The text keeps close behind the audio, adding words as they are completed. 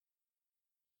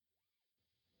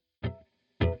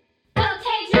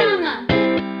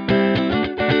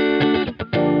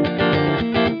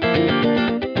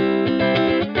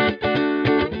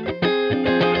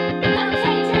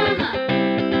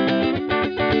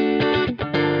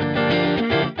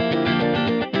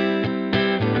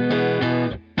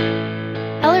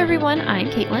everyone, I'm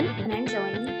Caitlin. And I'm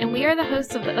Jillian. And we are the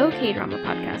hosts of the OK Drama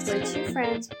Podcast. We're two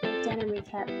friends who break down and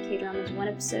recap K-dramas one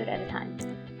episode at a time.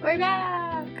 We're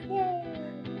back! Yay!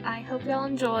 I hope y'all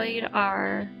enjoyed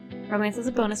our Romance as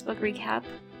a Bonus Book recap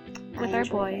with our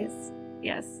boys.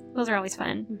 Yes, those are always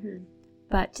fun. Mm-hmm.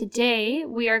 But today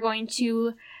we are going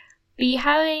to be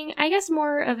having, I guess,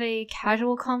 more of a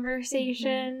casual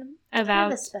conversation about...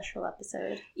 Kind of a special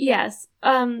episode. Yes.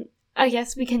 I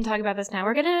guess we can talk about this now.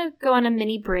 We're going to go on a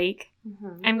mini break.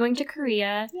 Mm-hmm. I'm going to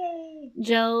Korea. Yay!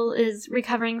 Jill is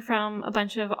recovering from a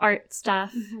bunch of art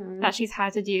stuff that she's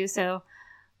had to do, so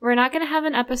we're not going to have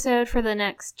an episode for the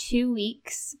next 2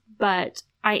 weeks, but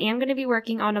I am going to be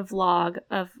working on a vlog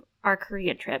of our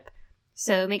Korea trip.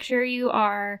 So make sure you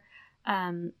are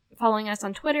following us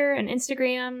on Twitter and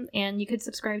Instagram, and you could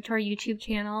subscribe to our YouTube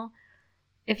channel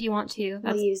if you want to.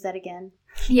 We'll use that again.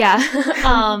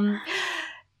 Yeah.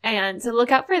 And so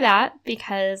look out for that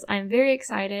because I'm very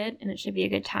excited and it should be a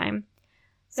good time.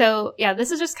 So yeah, this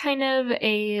is just kind of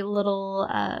a little,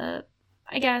 I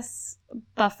guess,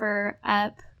 buffer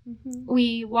up. Mm-hmm.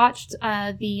 We watched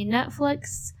the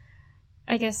Netflix,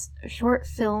 I guess, short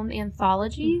film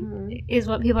anthology is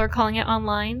what people are calling it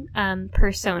online,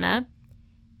 Persona.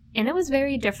 And it was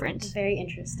very different. Very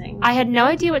interesting. I had no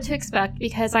idea what to expect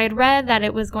because I had read that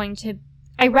it was going to...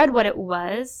 I read what it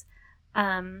was.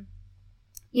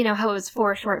 You know, how it was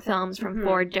 4 short films from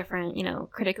 4 different,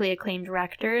 critically acclaimed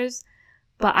directors.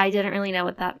 But I didn't really know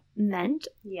what that meant.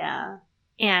 Yeah.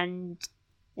 And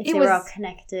if they were all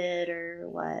connected or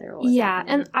what yeah,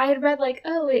 happening. and I had read,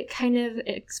 it kind of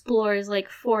explores,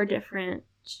 4 different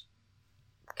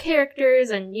characters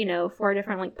and, 4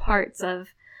 different, parts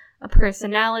of a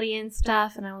personality and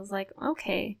stuff. And I was like,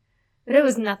 okay. But it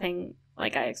was nothing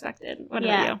like I expected. What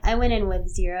about you? I went in with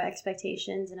 0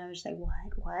 expectations, and I was just like,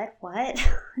 what?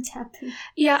 What's happening?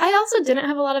 Yeah, I also didn't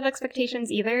have a lot of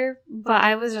expectations either, but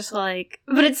I was just like,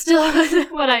 but it still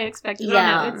wasn't what I expected. Yeah.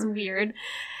 I don't know, it's weird.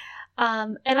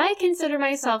 And I consider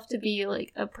myself to be,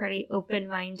 a pretty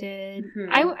open-minded,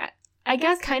 I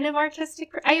guess kind of artistic.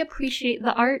 I appreciate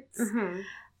the arts.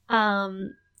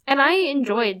 And I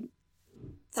enjoyed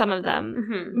some of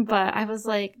them, but I was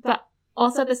like, but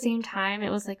also at the same time, it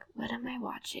was like, what am I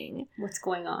watching? What's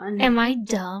going on? Am I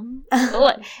dumb?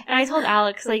 And I told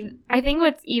Alex, I think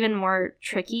what's even more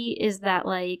tricky is that,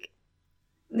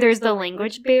 there's the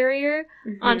language barrier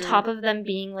on top of them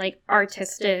being,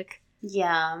 artistic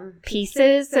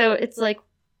pieces. So it's like,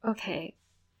 okay,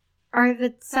 are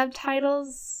the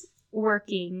subtitles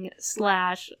working /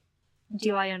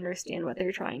 do I understand what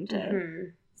they're trying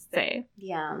to say?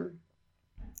 Yeah.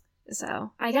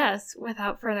 So, I guess,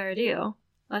 without further ado,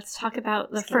 let's talk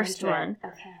about the first one.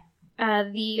 Okay.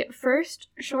 The first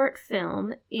short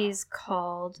film is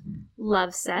called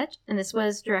Love Set, and this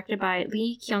was directed by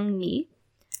Lee Kyung-mi.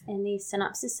 And the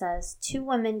synopsis says, 2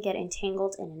 women get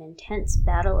entangled in an intense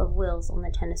battle of wills on the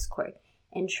tennis court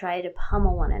and try to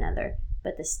pummel one another,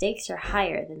 but the stakes are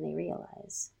higher than they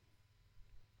realize.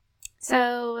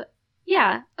 So,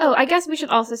 yeah. Oh, I guess we should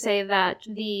also say that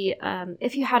the,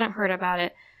 if you hadn't heard about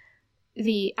it,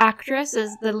 the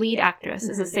lead actress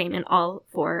is the same in all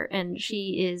 4, and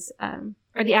she is,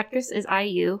 or the actress is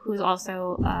IU, who's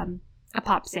also a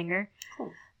pop singer.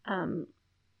 Cool.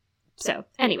 So,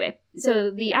 anyway, so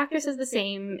the actress is the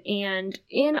same, and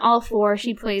in all 4,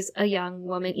 she plays a young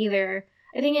woman. Either,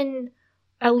 I think in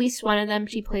at least one of them,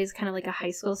 she plays kind of like a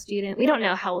high school student. We don't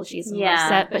know how old she is in Love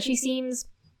Set, but she seems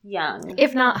young.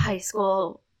 If not high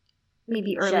school,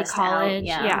 maybe early Just college.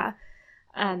 out,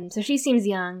 yeah. So she seems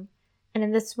young. And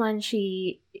in this one,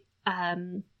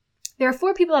 there are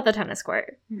 4 people at the tennis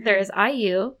court. There is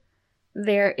IU.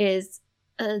 There is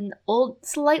an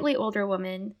slightly older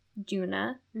woman,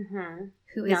 Juna,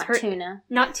 who is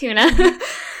not Tuna,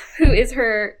 who is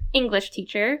her English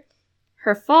teacher,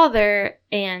 her father,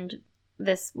 and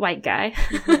this white guy,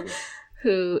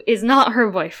 who is not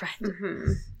her boyfriend.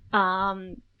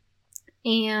 And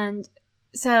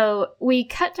so we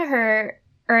cut to her.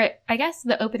 Or I guess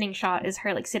the opening shot is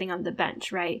her, sitting on the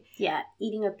bench, right? Yeah,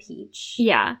 eating a peach.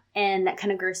 Yeah. And that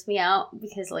kind of grossed me out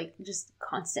because, just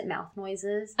constant mouth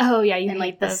noises. Oh, yeah, you and,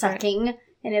 hate the those, sucking. Right?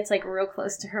 And it's, real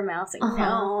close to her mouth. It's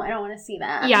no, I don't want to see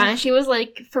that. Yeah, and she was,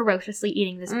 ferociously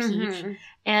eating this peach.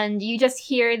 And you just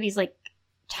hear these,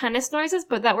 tennis noises,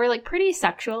 but that were, pretty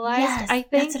sexualized, yes, I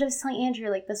think. That's what I was telling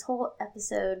Andrew. This whole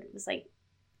episode was,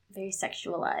 very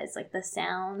sexualized. The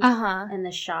sound and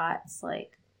the shots,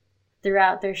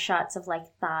 throughout there's shots of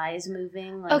shots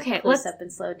moving, close up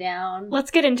and slow down.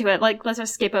 Let's get into it. Let's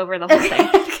just skip over the whole thing.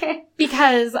 Okay.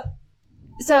 Because,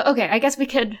 I guess we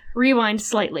could rewind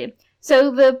slightly. So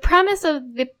the premise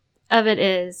of the of it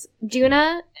is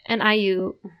Doona and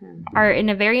IU are in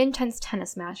a very intense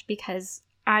tennis match because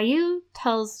IU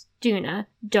tells Doona,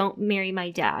 don't marry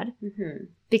my dad.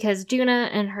 Because Doona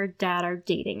and her dad are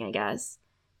dating, I guess.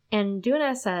 And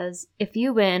Doona says, if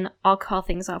you win, I'll call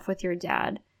things off with your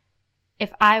dad.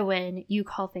 If I win, you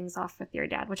call things off with your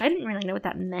dad. Which I didn't really know what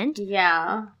that meant.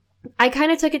 Yeah. I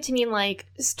kind of took it to mean, like,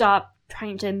 stop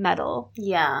trying to meddle.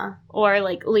 Yeah. Or,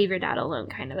 like, leave your dad alone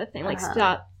kind of a thing. Like,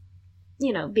 stop,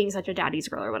 you know, being such a daddy's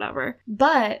girl or whatever.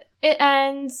 But it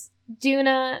ends,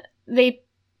 Doona's,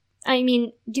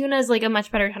 like, a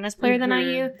much better tennis player than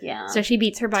IU. Yeah. So she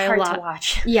beats her by a lot. Hard to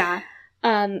watch. Yeah.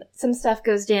 Some stuff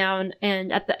goes down,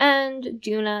 and at the end,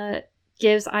 Doona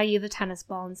gives IU the tennis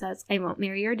ball and says, I won't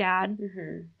marry your dad.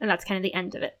 And that's kind of the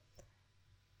end of it.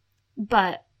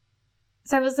 But,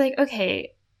 so I was like,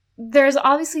 okay, there's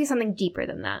obviously something deeper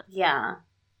than that. Yeah.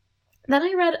 Then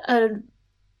I read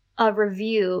a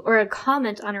review, or a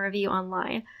comment on a review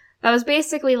online, that was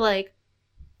basically like,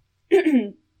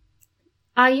 IU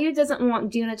doesn't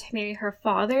want Doona to marry her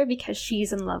father because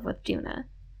she's in love with Doona.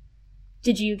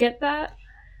 Did you get that?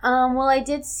 Well, I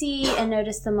did see and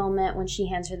notice the moment when she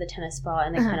hands her the tennis ball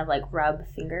and they kind of, like, rub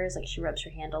fingers. Like, she rubs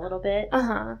her hand a little bit.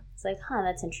 It's like,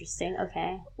 that's interesting.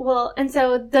 Okay. Well, and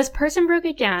so this person broke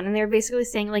it down, and they were basically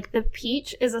saying, like, the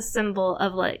peach is a symbol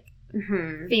of, like,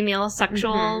 female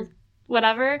sexual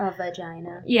whatever. A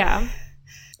vagina. Yeah.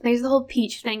 There's the whole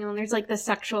peach thing, and there's, like, the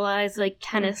sexualized, like,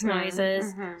 tennis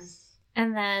noises.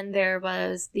 And then there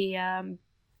was the,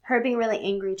 her being really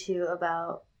angry, too,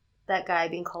 about that guy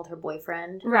being called her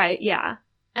boyfriend. Right, yeah.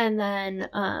 And then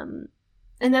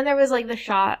there was, like, the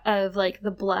shot of, like,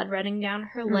 the blood running down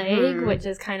her leg, which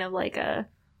is kind of like a,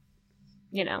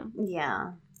 you know.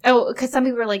 Yeah. Oh, because some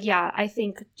people were like, yeah, I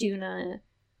think Doona,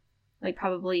 like,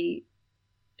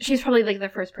 she's probably, like, the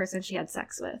first person she had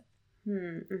sex with.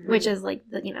 Which is, like,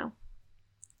 the, you know,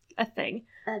 a thing.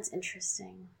 That's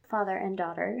interesting. Father and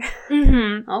daughter.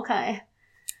 Okay.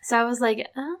 So I was like,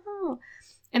 oh.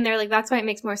 And they're like, that's why it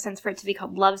makes more sense for it to be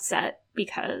called Love Set,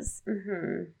 because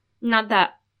not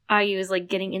that IU is, like,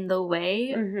 getting in the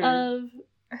way of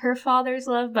her father's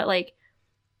love, but, like,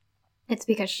 it's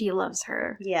because she loves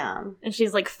her. Yeah. And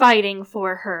she's, like, fighting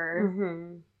for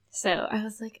her. So I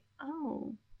was like,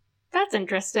 oh, that's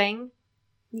interesting.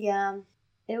 Yeah.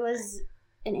 It was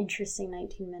an interesting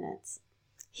 19 minutes.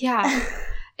 Yeah.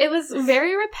 It was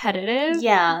very repetitive.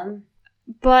 Yeah.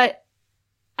 But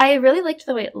I really liked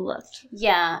the way it looked.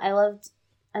 Yeah, I loved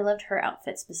her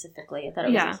outfit specifically. I thought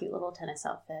it was a cute little tennis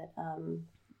outfit.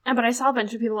 But I saw a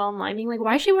bunch of people online being like,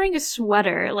 why is she wearing a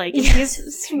sweater? Like,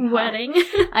 she's sweating.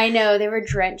 I know, they were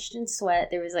drenched in sweat.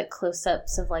 There was, like,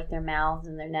 close-ups of, like, their mouths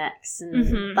and their necks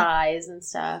and thighs and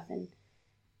stuff. And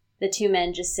the two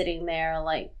men just sitting there,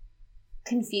 like,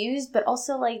 confused, but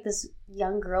also, like, this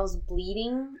young girl's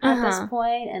bleeding at this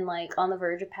point and, like, on the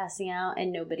verge of passing out,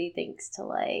 and nobody thinks to,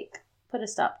 like, put a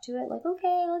stop to it. Like,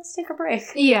 okay, let's take a break.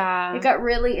 Yeah. It got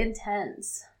really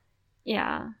intense.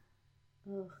 Yeah.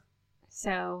 Ugh.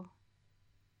 So.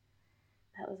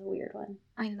 That was a weird one.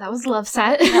 I know, that was Love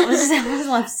Set. that was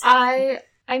Love Set.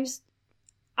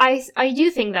 I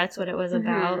do think that's what it was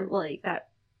about. Like, that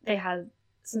they had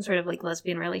some sort of, like,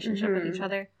 lesbian relationship with each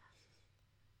other.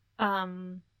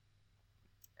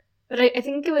 But I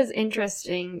think it was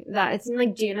interesting that it seemed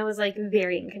like Doona was, like,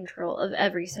 very in control of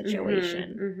every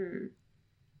situation.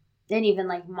 And even,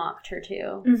 like, mocked her,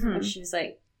 too. When she was,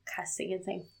 like, cussing and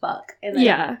saying fuck. And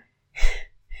then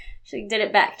she, like, did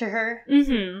it back to her.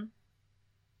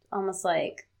 Almost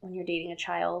like when you're dating a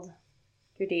child,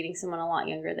 you're dating someone a lot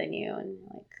younger than you, and,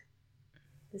 like,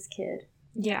 this kid.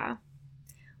 Yeah.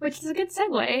 Which is a good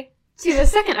segue to the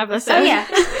second episode. Oh, yeah.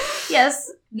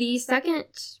 Yes. The second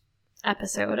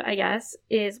episode, I guess,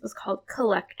 was called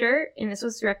Collector, and this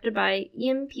was directed by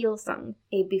Ian Peel-sung.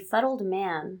 A befuddled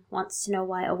man wants to know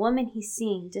why a woman he's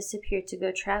seeing disappeared to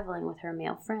go traveling with her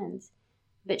male friends,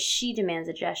 but she demands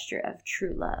a gesture of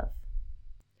true love.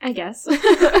 I guess.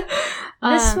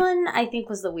 This one, I think,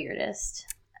 was the weirdest.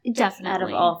 Definitely. Out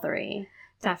of all three.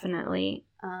 Definitely.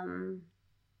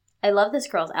 I love this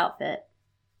girl's outfit.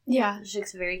 Yeah. She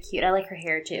looks very cute. I like her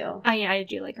hair, too. I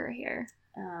do like her hair.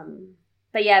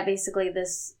 But yeah, basically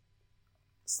this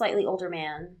slightly older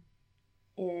man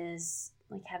is,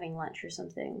 like, having lunch or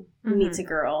something. Meets a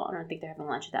girl. I don't think they're having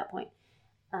lunch at that point.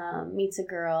 Meets a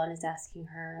girl and is asking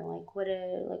her,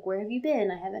 like, where have you been?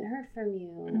 I haven't heard from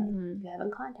you. You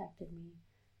haven't contacted me.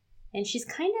 And she's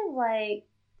kind of, like,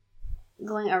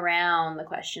 going around the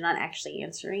question, not actually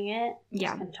answering it. Yeah.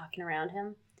 Just kind of talking around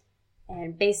him.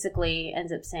 And basically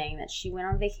ends up saying that she went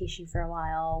on vacation for a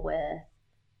while with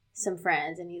some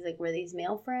friends. And he's like, were these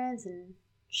male friends? And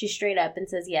she straight up and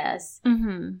says yes.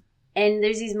 Mm-hmm. And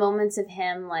there's these moments of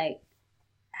him, like,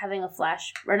 having a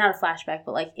flash, or not a flashback,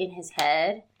 but, like, in his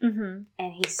head. Mm-hmm.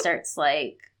 And he starts,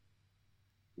 like,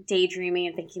 daydreaming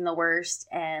and thinking the worst,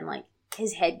 and, like,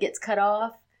 his head gets cut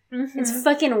off. Mm-hmm. It's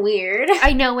fucking weird.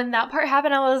 I know, when that part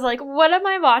happened, I was like, what am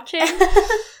I watching?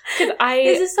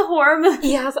 Is this a horror movie?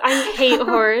 Yes, I hate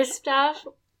horror stuff.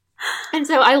 And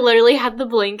so I literally had the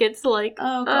blankets, like,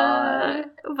 oh, God.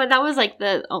 But that was, like,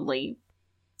 the only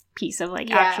piece of, like,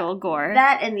 actual gore.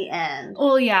 That in the end.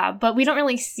 Well, yeah, but we don't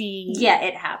really see... Yeah,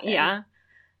 it happened. Yeah.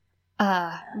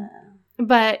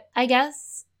 But I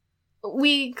guess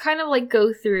we kind of, like,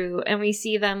 go through and we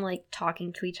see them, like,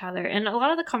 talking to each other. And a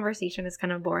lot of the conversation is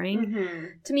kind of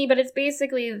boring to me, but it's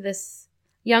basically this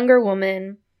younger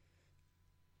woman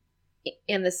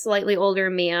and this slightly older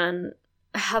man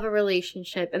have a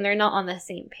relationship, and they're not on the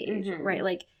same page, right?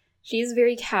 Like, she's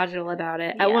very casual about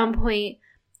it. Yeah. At one point,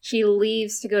 she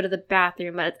leaves to go to the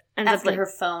bathroom, but ends after up, like, her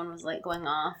phone was, like, going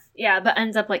off. Yeah, but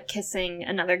ends up, like, kissing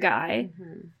another guy.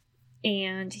 Mm-hmm.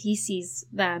 And he sees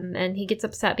them, and he gets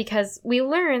upset because we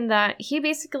learn that he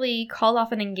basically called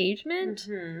off an engagement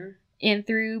and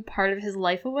threw part of his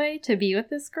life away to be with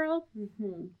this girl.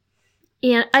 Mm-hmm.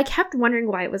 And I kept wondering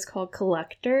why it was called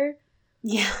Collector.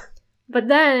 Yeah. But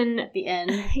then... At the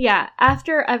end. Yeah,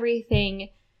 after everything...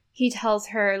 He tells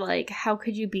her, like, how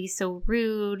could you be so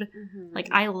rude? Mm-hmm. Like,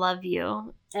 I love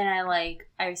you. And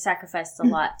I sacrificed a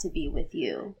lot to be with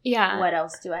you. Yeah. What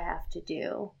else do I have to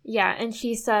do? Yeah, and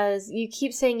she says, you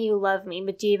keep saying you love me,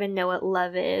 but do you even know what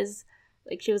love is?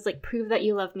 Like, she was like, prove that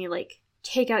you love me. Like,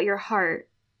 take out your heart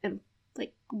and,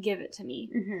 like, give it to me.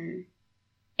 Mm-hmm.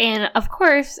 And, of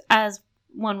course, as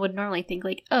one would normally think,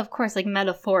 like, oh, of course, like,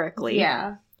 metaphorically.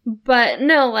 Yeah. But,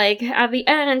 no, like, at the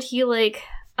end, he, like...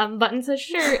 buttons his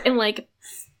shirt and, like,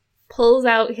 pulls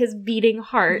out his beating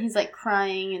heart. And he's, like,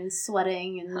 crying and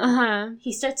sweating, and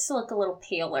he starts to look a little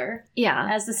paler. Yeah.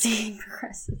 As the scene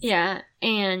progresses. Yeah,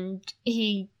 and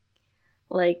he,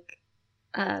 like,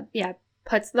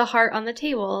 puts the heart on the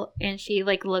table, and she,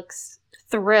 like, looks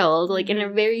thrilled, like, in a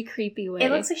very creepy way. It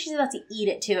looks like she's about to eat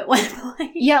it, too, at one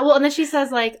point. Yeah, well, and then she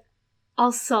says, like,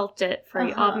 I'll salt it for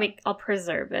you. I'll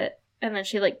preserve it. And then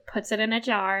she, like, puts it in a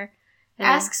jar.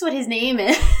 Asks what his name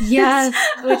is. Yes,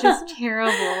 which is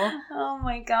terrible. Oh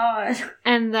my god.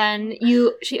 And then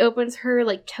she opens her,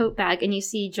 like, tote bag, and you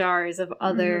see jars of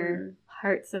other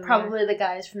hearts in probably the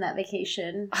guys from that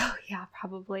vacation. Oh yeah,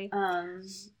 probably. And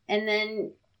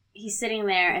then he's sitting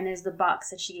there, and there's the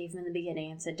box that she gave him in the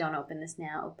beginning and said, "Don't open this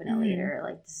now. Open it later.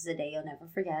 Like, this is a day you'll never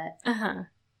forget."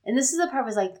 And this is the part where I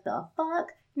was like, "The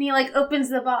fuck." And he, like,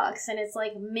 opens the box, and it's,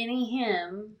 like, mini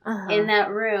him in that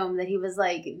room that he was,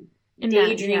 like,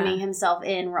 daydreaming himself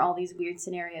in, where all these weird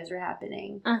scenarios were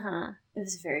happening. It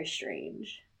was very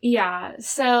strange. Yeah,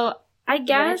 so I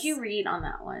guess... What did you read on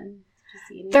that one?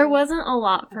 There wasn't a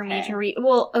lot for me to read.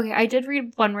 Well, okay, I did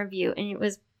read one review, and it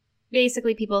was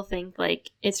basically people think, like,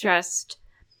 it's just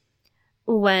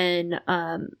when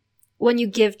you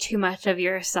give too much of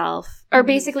yourself, or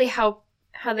basically how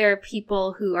there are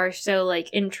people who are so,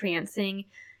 like, entrancing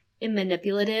and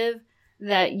manipulative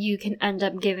that you can end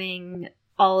up giving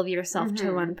all of yourself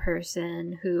to one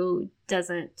person who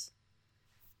doesn't,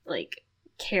 like,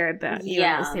 care about you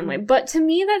in the same way. But to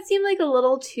me, that seemed like a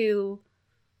little too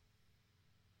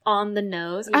on the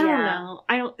nose. I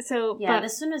don't know. But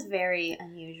this one was very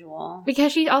unusual.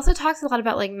 Because she also talks a lot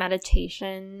about, like,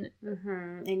 meditation.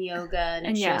 And yoga.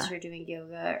 And it shows her doing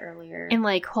yoga earlier. And,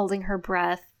 like, holding her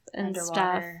breath and underwater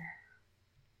stuff.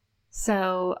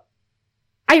 So...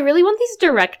 I really want these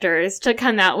directors to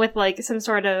come out with, like, some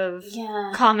sort of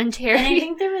commentary. And I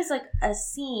think there was, like, a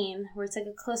scene where it's, like,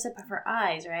 a close-up of her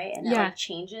eyes, right? And it, like,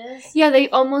 changes. Yeah, they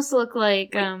almost look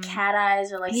like cat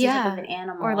eyes, or, like, some type of an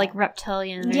animal. Or, like,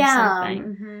 reptilian or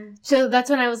something. So that's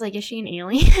when I was like, is she an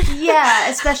alien? Yeah,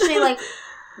 especially, like,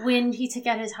 when he took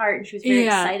out his heart and she was very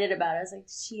excited about it. I was like,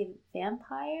 is she a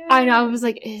vampire? I know, I was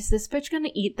like, is this bitch gonna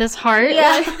eat this heart?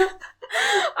 Yeah.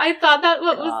 I thought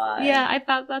I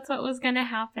thought that's what was gonna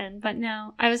happen, but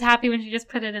no. I was happy when she just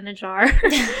put it in a jar.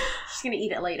 She's gonna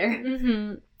eat it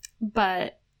later.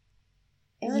 But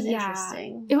it was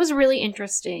interesting. It was really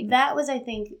interesting. That was, I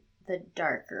think, the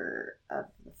darker of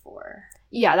the four.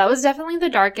 Yeah, that was definitely the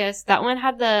darkest. That one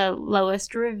had the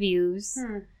lowest reviews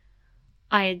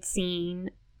I had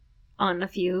seen on a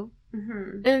few.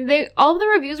 And all of the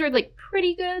reviews were, like,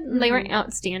 pretty good. They weren't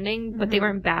outstanding, but they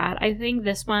weren't bad. I think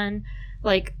this one,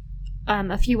 like,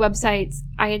 a few websites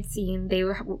I had seen, they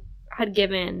had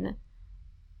given,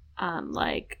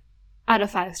 like, out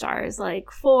of 5 stars, like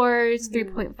 4s,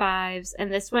 3.5s,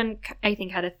 and this one I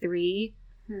think had a 3.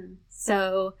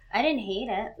 So I didn't hate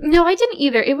it. No, I didn't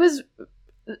either. It was...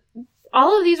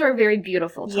 All of these were very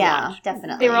beautiful to watch. Yeah,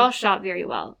 definitely. They were all shot very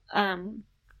well.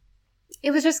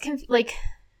 It was just,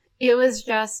 it was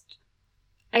just...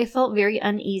 I felt very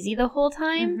uneasy the whole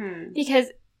time. Because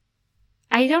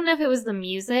I don't know if it was the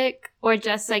music or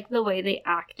just, like, the way they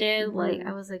acted. Like,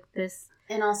 I was like, this...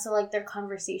 And also, like, their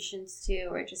conversations, too,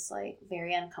 were just, like,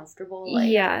 very uncomfortable.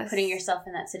 Like, putting yourself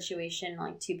in that situation,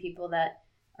 like, two people that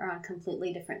are on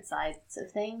completely different sides of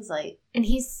things, like... And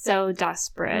he's so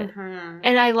desperate.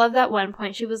 And I love that one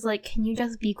point. She was like, can you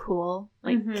just be cool?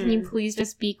 Like, can you please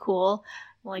just be cool?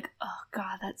 I'm like, oh,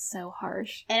 God, that's so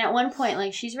harsh. And at one point,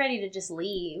 like, she's ready to just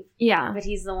leave. Yeah. But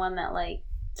he's the one that, like,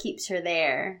 keeps her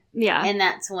there. Yeah. And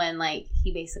that's when, like,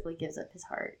 he basically gives up his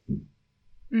heart.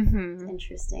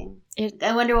 Interesting.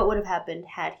 I wonder what would have happened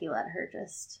had he let her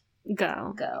just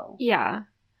go. Yeah.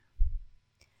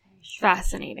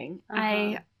 Fascinating.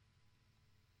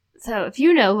 So if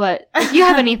you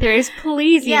have any theories,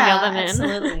 please email them in.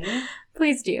 Absolutely.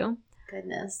 Please do.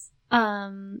 Goodness.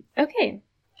 Okay.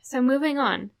 So moving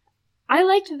on. I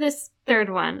liked this third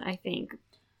one, I think.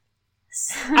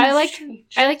 I liked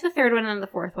the third one and the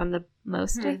fourth one the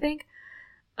most, I think.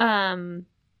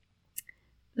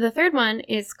 The third one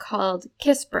is called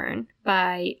Kiss Burn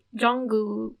by Jong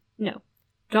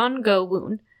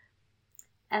Go-woon.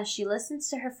 As she listens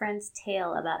to her friend's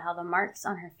tale about how the marks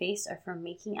on her face are from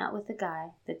making out with a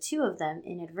guy, the two of them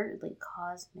inadvertently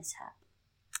cause mishap.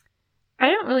 I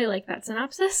don't really like that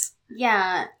synopsis.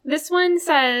 Yeah. This one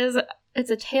says it's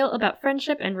a tale about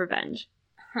friendship and revenge.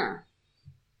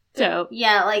 So,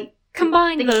 yeah, like,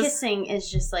 combine the kissing is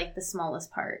just, like, the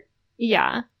smallest part.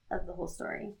 Yeah. Of the whole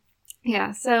story.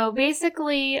 Yeah, so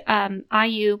basically,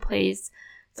 IU plays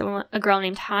a girl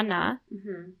named Hana.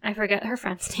 I forget her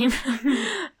friend's name.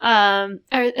 I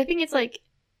think it's like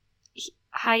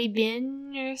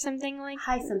Haibin or something like that.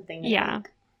 Hi something. Yeah.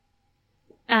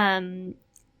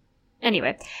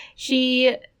 Anyway,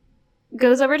 she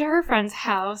goes over to her friend's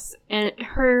house, and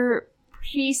her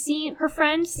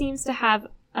friend seems to have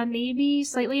a maybe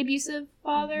slightly abusive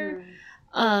father.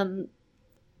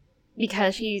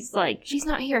 Because she's like, she's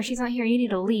not here, you need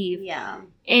to leave. Yeah.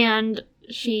 And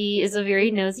she is a very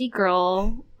nosy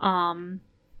girl.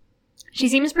 She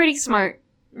seems pretty smart,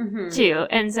 too.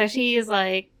 And so she is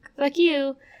like, fuck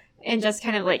you, and just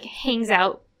kind of, like, hangs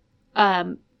out.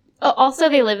 Also,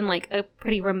 they live in, like, a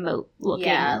pretty remote-looking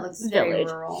it looks village. Very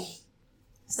rural.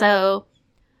 So,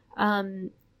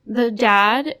 the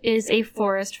dad is a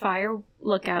forest fire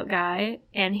lookout guy,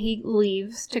 and he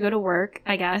leaves to go to work,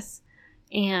 I guess.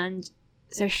 And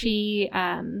so she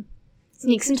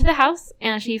sneaks into the house,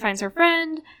 and she finds her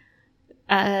friend.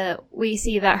 We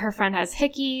see that her friend has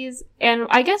hickeys, and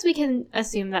I guess we can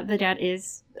assume that the dad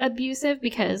is abusive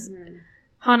because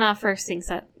Hana first thinks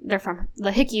that the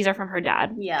hickeys are from her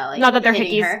dad. Yeah, like not that they're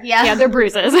hickeys. Her. Yeah. Yeah, they're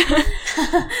bruises.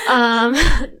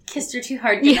 Kissed her too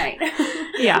hard tonight.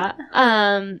 Yeah.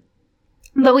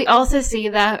 But we also see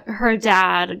that her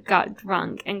dad got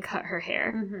drunk and cut her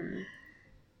hair.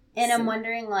 And I'm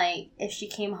wondering, like, if she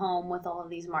came home with all of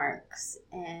these marks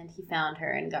and he found her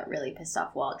and got really pissed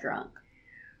off while drunk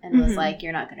and was like,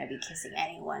 you're not going to be kissing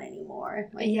anyone anymore.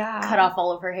 Like, cut off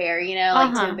all of her hair, you know,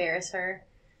 like, to embarrass her.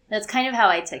 That's kind of how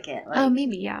I took it. Like,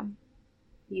 maybe, yeah.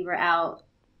 You were out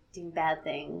doing bad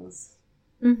things.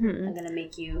 I'm going to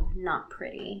make you not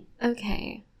pretty.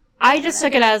 Okay. I just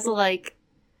took it as, like,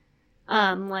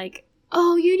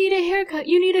 oh, you need a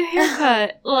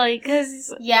haircut. Like,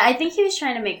 cause... Yeah, I think he was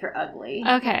trying to make her ugly.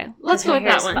 Okay, let's go with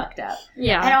that one. Fucked up.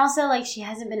 Yeah. And also, like, she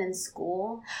hasn't been in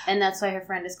school, and that's why her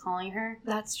friend is calling her.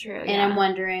 That's true, And I'm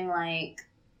wondering, like,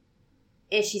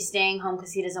 is she staying home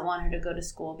because he doesn't want her to go to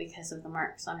school because of the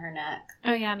marks on her neck?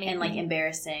 Oh, yeah, maybe. And, like,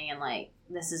 embarrassing, and, like,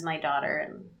 this is my daughter,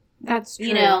 and... That's true.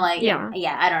 You know, like... Yeah,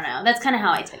 I don't know. That's kind of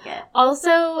how I took it.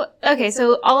 Also, okay,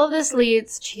 so all of this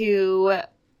leads to...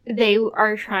 They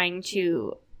are trying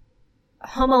to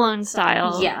Home Alone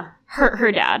style hurt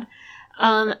her dad.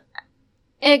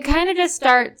 It kind of just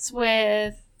starts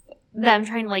with them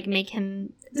trying to, like, make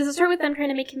him... Does it start with them trying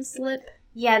to make him slip?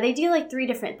 Yeah, they do, like, 3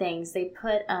 different things. They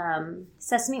put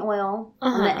sesame oil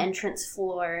on the entrance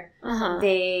floor.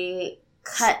 They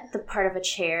cut the part of a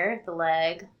chair, the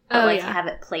leg, but, have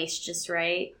it placed just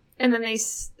right. And then they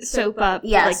soap up,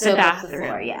 like, the bathroom. The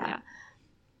floor, yeah.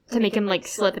 To make him, like,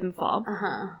 slip and fall.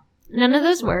 None of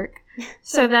those work.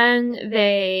 So then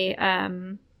they,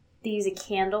 They use a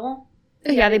candle.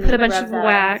 Yeah, they put a bunch of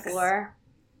wax. On the floor.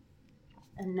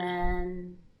 And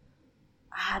then...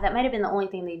 that might have been the only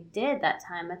thing they did that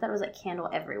time. I thought it was, like, candle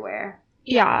everywhere.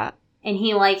 Yeah. and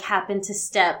he, like, happened to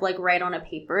step, like, right on a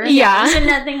paper. Yeah. So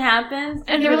nothing happens.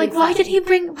 And they were like, why did he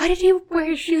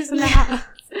wear shoes in the house?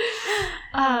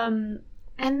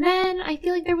 And then I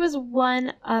feel like there was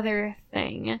one other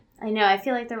thing. I know, I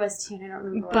feel like there was too, and I don't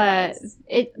remember what but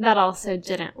it was. That also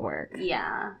didn't work.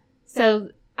 Yeah. So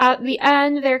at the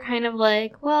end, they're kind of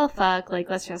like, well, fuck, like,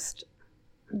 let's just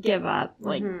give up.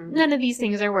 Like, none of these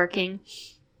things are working.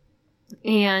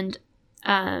 And,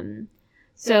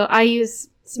 so I use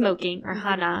smoking, or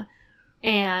Hana,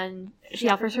 and she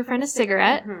offers her friend a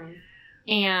cigarette,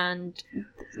 and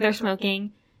they're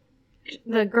smoking.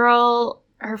 The girl,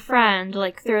 her friend,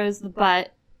 like, throws the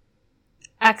butt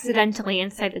accidentally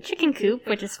inside the chicken coop,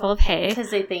 which is full of hay. Because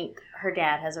they think her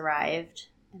dad has arrived,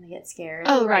 and they get scared.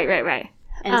 Oh, right.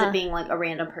 Ends up being, like, a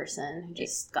random person who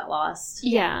just got lost.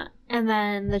 Yeah. And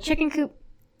then the chicken coop,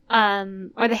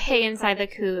 or the hay inside the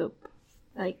coop,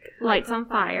 like, lights on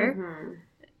fire.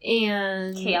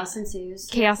 And chaos ensues.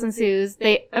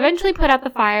 They eventually put out the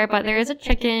fire, but there is a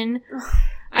chicken.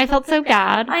 I felt so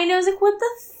bad. I know, I was like, what the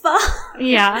fuck?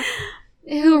 Yeah.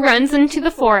 Who runs into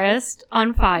the forest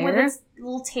on fire. With its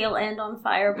little tail end on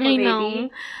fire, poor baby. Know.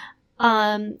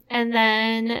 And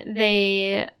then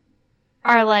they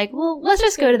are like, well, let's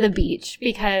just go to the beach,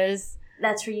 because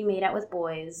that's where you made out with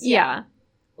boys. Yeah.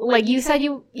 Like, you said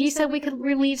we could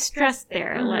relieve stress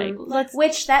there. Like, let's...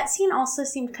 Which, that scene also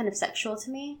seemed kind of sexual to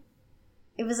me.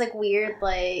 It was, like, weird,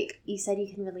 like, you said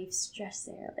you can relieve stress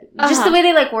there. Like, just the way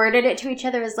they, like, worded it to each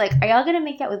other was like, are y'all gonna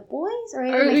make out with boys, or are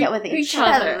you gonna make out with each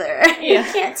other? Yeah.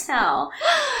 You can't tell.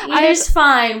 Either's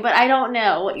fine, but I don't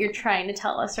know what you're trying to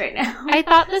tell us right now. I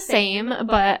thought the same,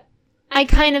 but I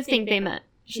kind of think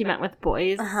she meant with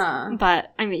boys.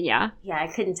 But, I mean, yeah. Yeah, I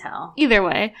couldn't tell. Either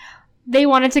way. They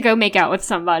wanted to go make out with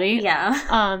somebody.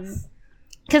 Yeah.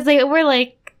 Because they were,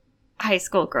 like, high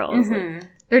school girls. Like,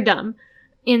 they're dumb.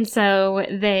 And so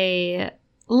they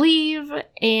leave,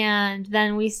 and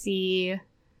then we see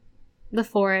the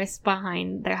forest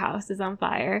behind their house is on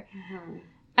fire.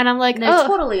 And I'm like, and they're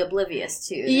totally oblivious,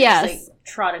 too. They're yes. just, like,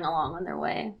 trotting along on their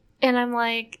way. And I'm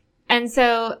like, and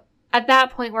so at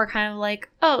that point, we're kind of like,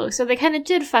 oh, so they kind of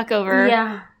did fuck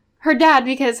over her dad,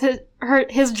 because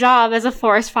his job as a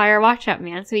forest fire watch-out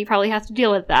man, so he probably has to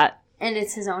deal with that. And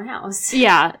it's his own house.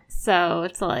 Yeah, so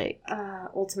it's like...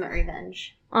 ultimate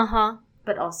revenge.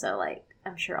 But also, like,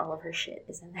 I'm sure all of her shit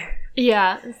is in there.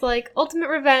 Yeah, it's like ultimate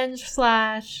revenge /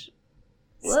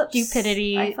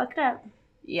 stupidity. I fucked up.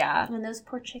 Yeah. And those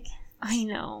poor chickens. I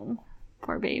know.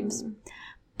 Poor babes.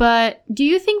 But do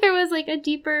you think there was, like, a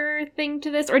deeper thing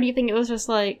to this? Or do you think it was just,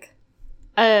 like,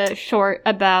 a short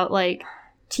about, like,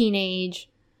 teenage,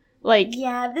 like,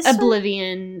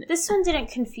 oblivion? This one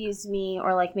didn't confuse me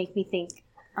or, like, make me think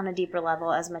on a deeper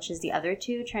level as much as the other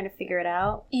two, trying to figure it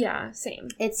out. Yeah, same.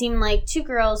 It seemed like two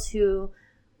girls who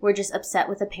were just upset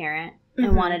with a parent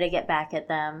and wanted to get back at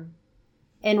them.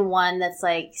 And one that's,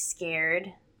 like,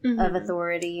 scared of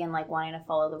authority and, like, wanting to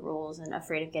follow the rules and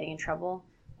afraid of getting in trouble.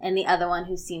 And the other one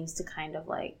who seems to kind of,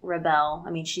 like, rebel.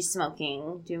 I mean, she's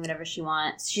smoking, doing whatever she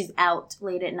wants. She's out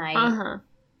late at night.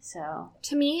 So.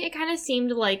 To me, it kind of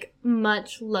seemed like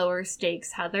much lower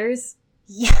stakes Heathers.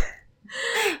 Yeah.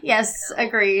 Yes,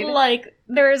 agreed. Like,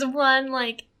 there's one,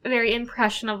 like, very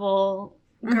impressionable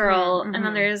girl, and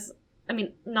then there's, I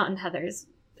mean, not in Heathers.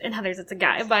 In Heathers, it's a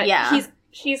guy, but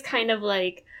she's kind of,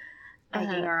 like...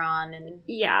 egging her on, and...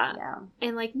 Yeah.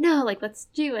 And, like, no, like, let's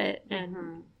do it.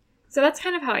 And so that's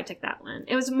kind of how I took that one.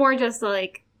 It was more just,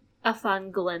 like, a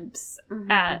fun glimpse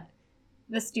at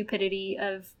the stupidity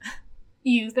of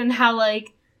youth and how,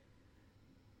 like...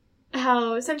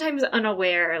 how sometimes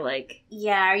unaware, like...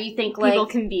 Yeah, or you think, people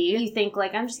can be. You think,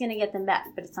 like, I'm just going to get them back,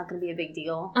 but it's not going to be a big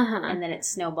deal. And then it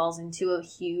snowballs into a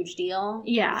huge deal.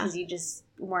 Yeah. Because you just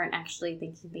weren't actually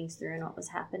thinking things through and what was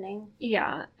happening.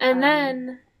 Yeah. And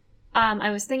then I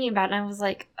was thinking about it, and I was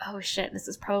like, oh, shit, this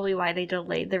is probably why they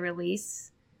delayed the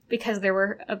release. Because there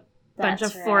were a bunch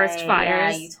of forest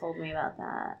fires. Yeah, you told me about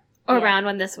that. Around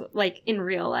when this, like, in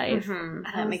real life.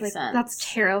 That makes sense.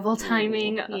 That's terrible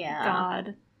timing. Yeah. Oh,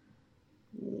 God.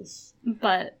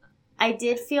 But I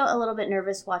did feel a little bit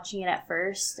nervous watching it at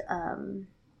first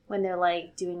when they're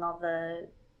like doing all the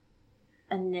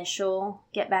initial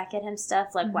get back at him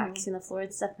stuff, like waxing the floor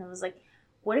and stuff, and I was like,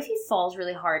 what if he falls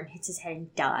really hard and hits his head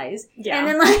and dies? And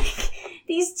then like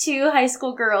these two high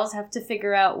school girls have to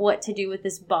figure out what to do with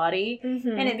this body,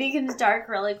 and it becomes dark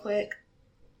really quick,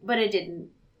 but it didn't.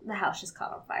 The house just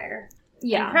caught on fire.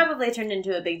 And probably turned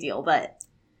into a big deal, but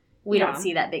we don't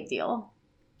see that big deal.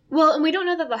 Well, and we don't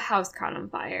know that the house caught on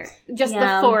fire. Just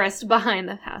the forest behind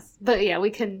the house. But yeah, we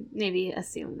can maybe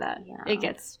assume that it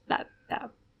gets that bad.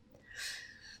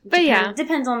 But yeah.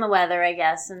 Depends on the weather, I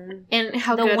guess, and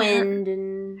how the wind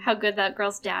and how good that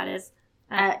girl's dad is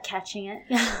at catching it.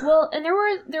 Well, and there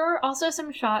were also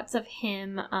some shots of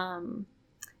him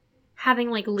having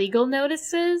like legal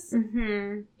notices.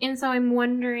 Mm-hmm. And so I'm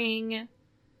wondering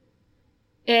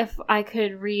if I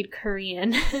could read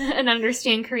Korean and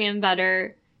understand Korean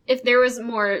better, if there was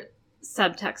more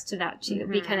subtext to that too,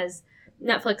 because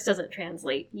Netflix doesn't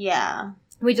translate. Yeah.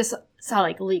 We just saw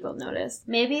like legal notice.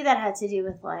 Maybe that had to do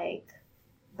with like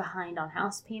behind on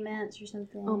house payments or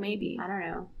something. Oh, maybe. I don't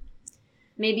know.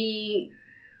 Maybe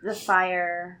the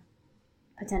fire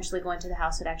potentially going to the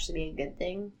house would actually be a good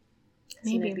thing.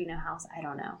 Maybe. So there'd be no house. I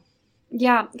don't know.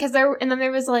 Yeah, because then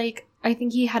there was like, I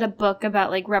think he had a book about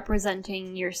like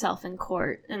representing yourself in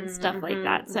court and stuff like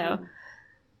that. So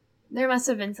there must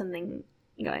have been something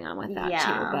going on with that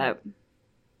too. But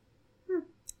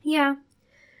yeah.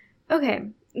 Okay.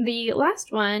 The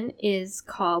last one is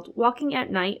called Walking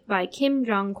at Night by Kim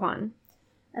Jong-kwon.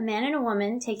 A man and a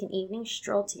woman take an evening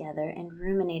stroll together and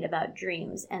ruminate about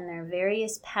dreams and their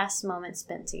various past moments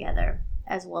spent together,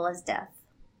 as well as death.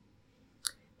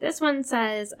 This one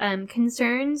says,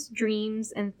 concerns,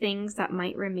 dreams, and things that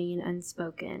might remain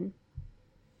unspoken.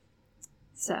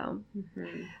 So,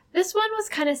 this one was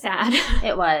kind of sad.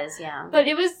 It was, yeah. But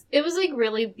it was like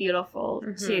really beautiful,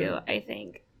 too, I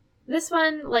think. This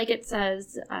one, like it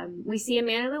says, we see a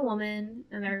man and a woman,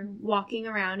 and they're walking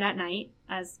around at night,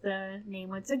 as the name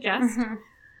would suggest.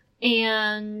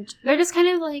 And they're just kind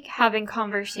of like having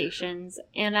conversations.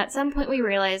 And at some point we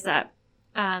realize that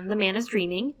the man is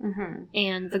dreaming,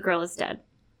 and the girl is dead.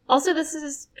 Also, this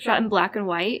is shot in black and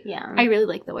white. Yeah. I really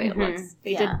like the way it looks.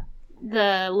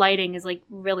 The lighting is like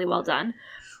really well done.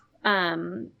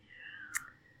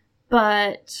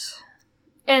 But...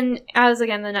 And as,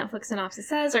 again, the Netflix synopsis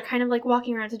says, they're kind of, like,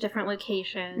 walking around to different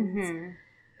locations.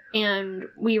 And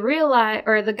we realize,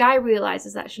 or the guy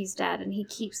realizes that she's dead, and he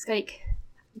keeps, like,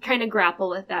 trying to grapple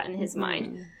with that in his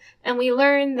mind. And we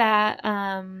learn that,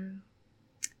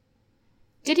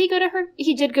 he did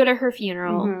go to her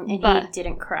funeral. And he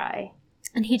didn't cry.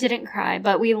 And he didn't cry,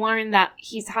 but we learned that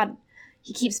he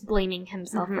keeps blaming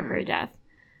himself for her death.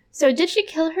 So did she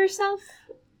kill herself?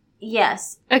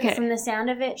 Yes. Okay. From the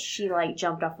sound of it, she, like,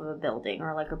 jumped off of a building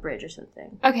or, like, a bridge or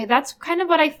something. Okay, that's kind of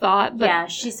what I thought, but... Yeah,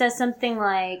 she says something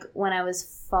like, when I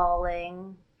was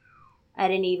falling, I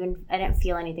didn't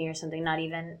feel anything or something, not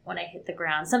even when I hit the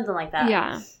ground. Something like that.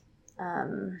 Yeah.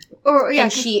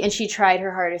 And she tried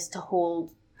her hardest to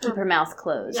keep her mouth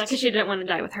closed. Yeah, because she didn't want to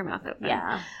die with her mouth open.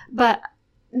 Yeah. But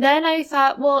then I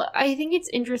thought, well, I think it's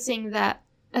interesting that...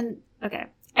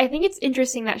 I think it's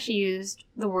interesting that she used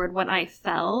the word when I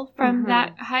fell from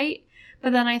that height.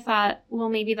 But then I thought, well,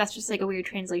 maybe that's just like a weird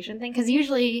translation thing. Because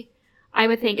usually I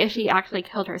would think if she actually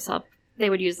killed herself, they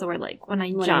would use the word like when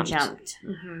I jumped.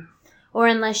 Or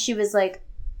unless she was like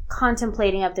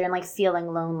contemplating up there and like feeling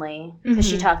lonely. Because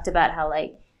she talked about how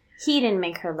like he didn't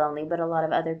make her lonely, but a lot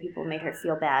of other people made her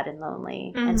feel bad and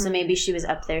lonely. And so maybe she was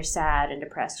up there sad and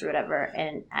depressed or whatever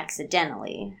and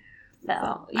accidentally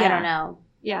fell. I don't know.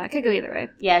 Yeah, it could go either way.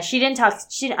 Yeah, she didn't talk...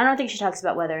 I don't think she talks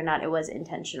about whether or not it was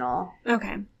intentional.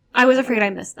 Okay. I was afraid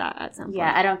I missed that at some point.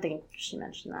 Yeah, I don't think she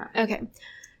mentioned that. Okay.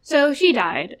 So she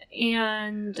died,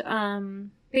 and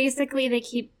basically they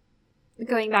keep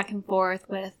going back and forth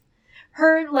with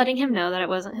her letting him know that it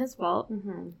wasn't his fault,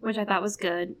 which I thought was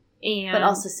good. But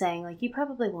also saying, like, you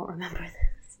probably won't remember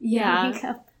this. Yeah.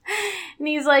 And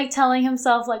he's, like, telling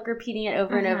himself, like, repeating it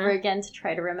over and over again to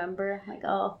try to remember. Like,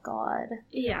 oh, God.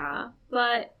 Yeah.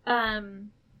 But, I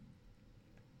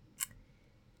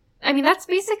mean, that's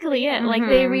basically it. Like,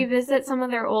 they revisit some of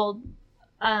their old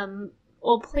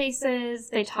places.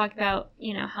 They talk about,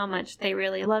 you know, how much they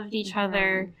really loved each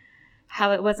other,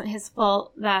 how it wasn't his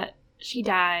fault that she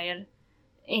died,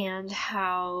 and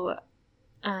how,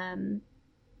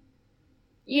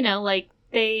 you know, like,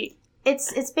 they...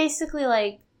 It's basically,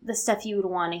 like, the stuff you would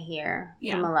want to hear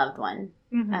from a loved one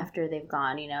after they've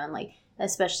gone, you know, and, like,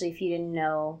 especially if you didn't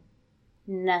know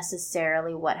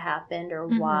necessarily what happened or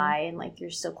why, and, like, you're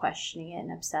still questioning it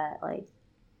and upset, like,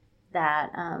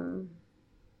 that,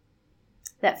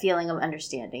 that feeling of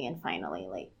understanding and finally,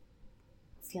 like,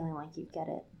 feeling like you get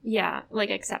it. Yeah, like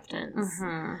acceptance.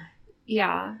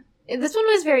 Yeah. This one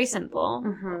was very simple.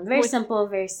 Very simple,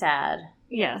 very sad.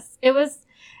 Yes. It was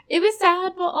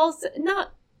sad, but also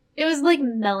not... It was, like,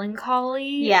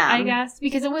 melancholy, I guess,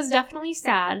 because it was definitely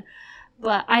sad,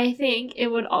 but I think it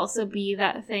would also be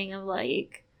that thing of,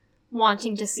 like,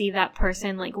 wanting to see that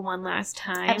person, like, one last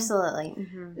time.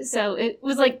 Absolutely. So it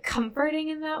was, like, comforting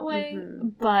in that way,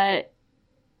 but,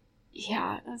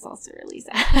 yeah, it was also really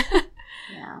sad.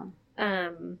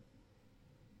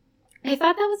 I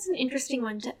thought that was an interesting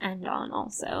one to end on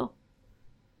also.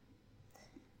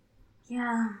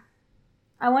 Yeah.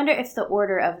 I wonder if the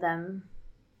order of them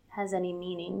has any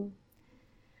meaning.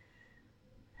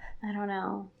 I don't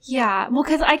know. Yeah, well,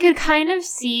 because I could kind of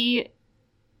see,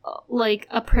 like,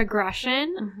 a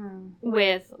progression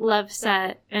with Love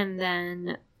Set and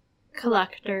then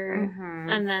Collector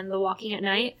and then The Walking at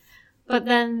Night. But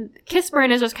then Kiss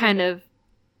Burn is just kind of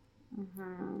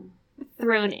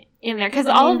thrown in there. Because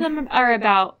all of them are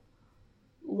about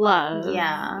love.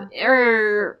 Yeah.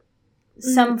 Or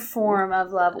some form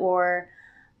of love or...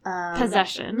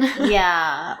 possession.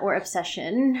 Yeah, or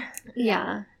obsession.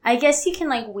 Yeah. I guess you can,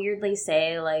 like, weirdly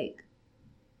say, like,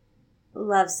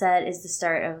 Love Set is the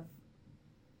start of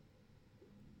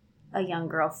a young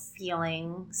girl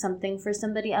feeling something for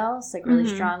somebody else, like, really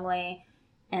strongly.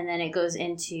 And then it goes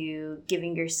into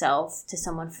giving yourself to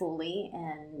someone fully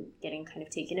and getting kind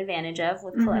of taken advantage of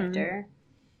with Collector.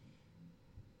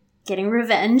 Getting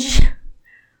revenge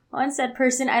on said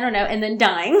person, I don't know, and then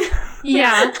dying.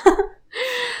 Yeah.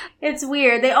 It's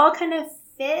weird. They all kind of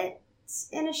fit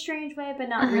in a strange way, but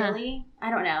not really. I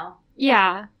don't know.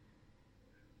 Yeah.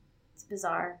 It's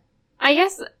bizarre. I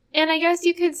guess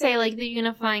you could say, like, the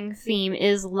unifying theme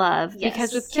is love. Yes.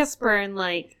 Because with Kiss Burn,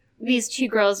 like, these two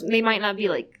girls, they might not be,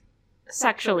 like,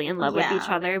 sexually in love with each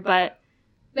other, but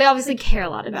they obviously care a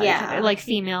lot about each other. Like,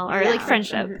 female, or, like,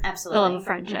 friendship. Absolutely. The love of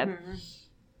friendship.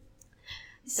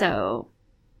 So,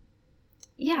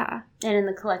 yeah. And in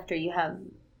The Collector, you have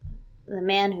the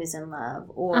man who's in love,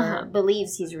 or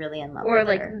believes he's really in love with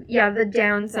like, her. Yeah, the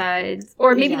downsides.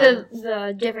 Or maybe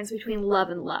the difference between love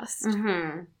and lust.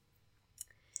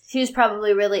 He was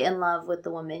probably really in love with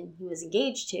the woman he was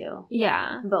engaged to.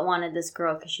 Yeah. But wanted this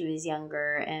girl because she was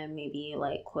younger and maybe,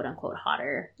 like, quote-unquote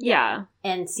hotter. Yeah.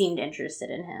 And seemed interested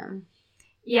in him.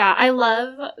 Yeah, I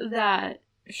love that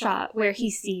shot where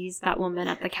he sees that woman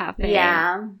at the cafe.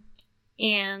 Yeah.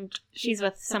 And she's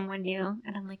with someone new.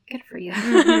 And I'm like, good for you.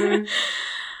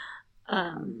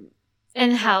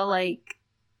 And how, like,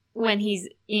 when he's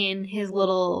in his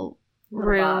little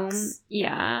room. Box.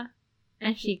 Yeah.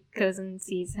 And she goes and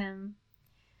sees him.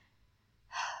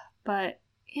 But,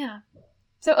 yeah.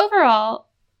 So overall,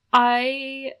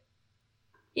 I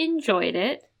enjoyed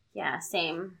it. Yeah,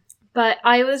 same. But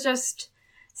I was just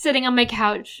sitting on my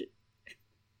couch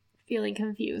feeling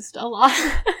confused a lot.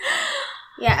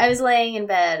 Yeah, I was laying in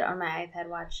bed on my iPad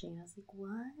watching. I was like,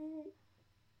 what?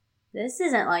 This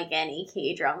isn't like any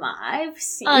K-drama I've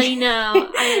seen. I know.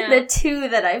 The two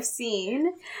that I've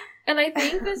seen. And I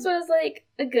think this was, like,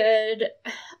 a good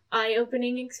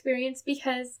eye-opening experience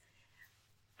because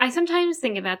I sometimes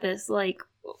think about this, like,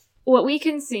 what we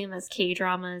consume as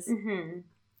K-dramas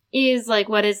is, like,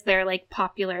 what is their, like,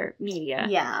 popular media.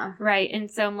 Yeah. Right? And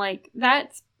so I'm like,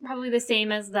 that's probably the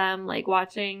same as them, like,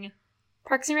 watching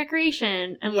Parks and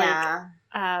Recreation and, like,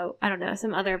 I don't know,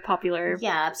 some other popular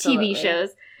TV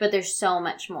shows. But there's so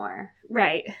much more.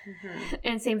 Right.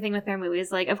 And same thing with their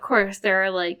movies. Like, of course, there are,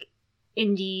 like,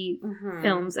 indie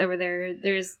films over there.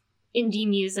 There's indie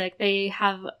music. They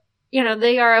have, you know,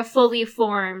 they are a fully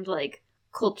formed, like,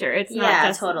 culture. It's not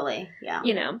just, totally. Yeah.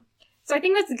 You know. So I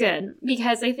think that's good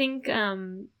because I think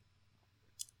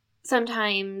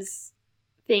sometimes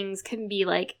things can be,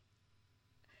 like,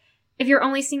 if you're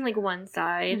only seeing, like, one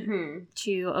side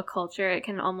to a culture, it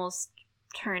can almost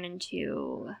turn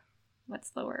into,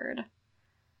 what's the word?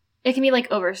 It can be, like,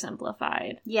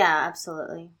 oversimplified. Yeah,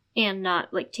 absolutely. And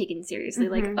not, like, taken seriously.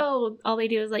 Like, oh, all they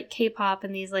do is, like, K-pop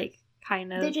and these, like,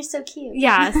 kind of... They're just so cute.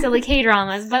 Yeah, silly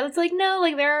K-dramas. But it's like, no,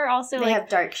 like, there are also, they have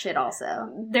dark shit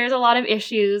also. There's a lot of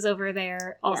issues over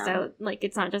there also. Yeah. Like,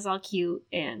 it's not just all cute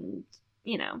and,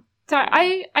 you know. So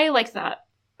I like that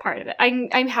part of it.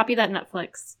 I'm happy that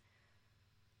Netflix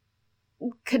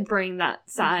could bring that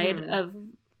side of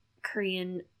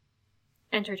Korean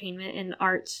entertainment and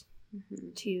art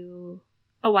to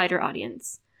a wider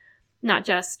audience. Not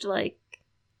just, like,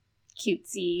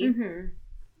 cutesy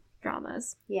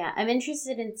dramas. Yeah, I'm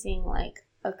interested in seeing, like,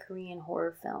 a Korean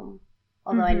horror film.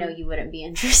 Although I know you wouldn't be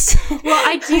interested. Well,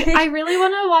 I do. I really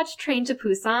want to watch Train to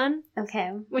Busan. Okay.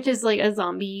 Which is, like, a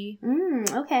zombie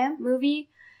movie.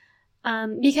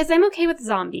 Because I'm okay with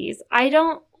zombies. I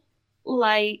don't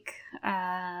like,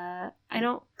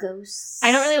 ghosts.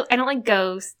 I don't like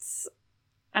ghosts.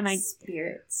 And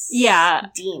spirits. Yeah.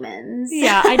 Demons.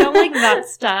 Yeah, I don't like that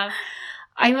stuff.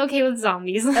 I'm okay with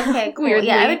zombies. Okay, cool. Weirdly.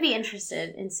 Yeah, I would be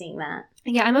interested in seeing that.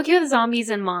 Yeah, I'm okay with zombies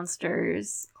and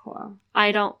monsters. Cool.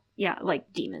 I don't,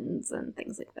 like demons and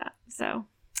things like that. So.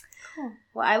 Cool.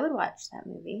 Well, I would watch that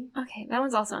movie. Okay, that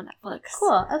one's also on Netflix.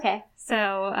 Cool. Okay.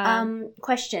 So,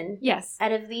 question. Yes.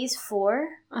 Out of these 4,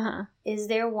 is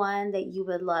there one that you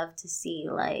would love to see,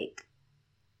 like,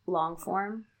 long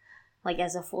form? Like,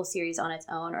 as a full series on its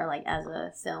own, or, like, as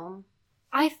a film?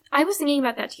 I was thinking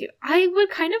about that, too. I would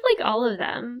kind of like all of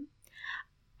them.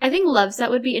 I think Love Set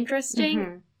would be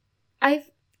interesting.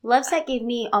 Love Set gave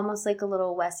me almost like a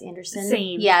little Wes Anderson.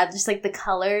 Same. Yeah, just like the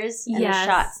colors and the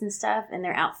shots and stuff and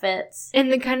their outfits.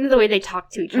 And the kind of the way they talk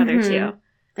to each other, too.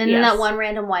 And then that one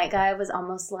random white guy was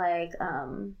almost like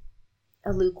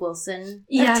a Luke Wilson.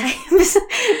 Yes.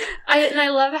 I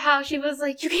love how she was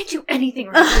like, you can't do anything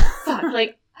right. Fuck.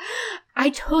 Like, I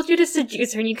told you to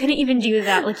seduce her and you couldn't even do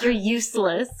that. Like, you're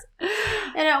useless.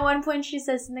 And at one point she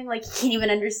says something like, you can't even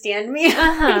understand me.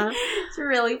 It's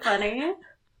really funny.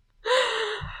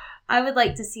 I would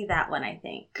like to see that one, I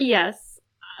think. Yes.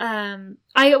 I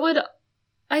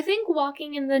think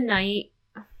Walking in the Night,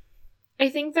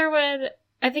 it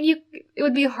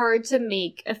would be hard to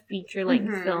make a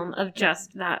feature-length film of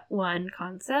just that one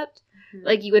concept.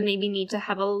 Like, you would maybe need to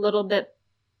have a little bit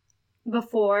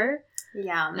before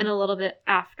and a little bit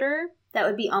after. That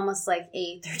would be almost like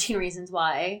a 13 Reasons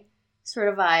Why sort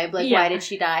of vibe. Like, why did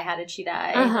she die? How did she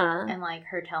die? And, like,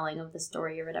 her telling of the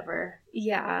story or whatever.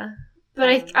 Yeah.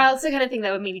 But I also kind of think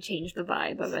that would maybe change the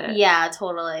vibe of it. Yeah,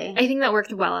 totally. I think that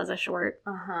worked well as a short.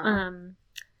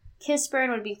 Kiss Burn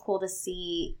would be cool to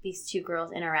see these 2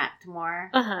 girls interact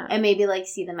more. And maybe, like,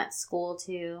 see them at school,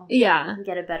 too. Yeah. And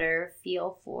get a better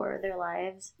feel for their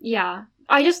lives. Yeah.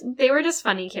 They were just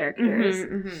funny characters.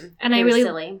 And I really,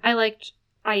 silly. I liked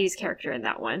IU's character in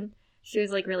that one. She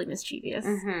was, like, really mischievous.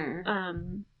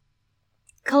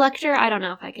 Collector, I don't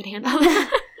know if I could handle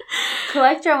that.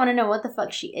 Collector, I want to know what the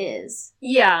fuck she is.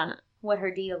 Yeah. What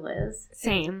her deal is.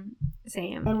 Same.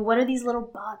 And what are these little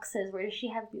boxes? Where does she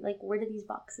have, like, where do these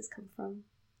boxes come from?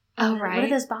 Oh, right. What do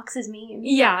those boxes mean?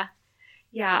 Yeah.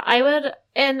 Yeah, I would,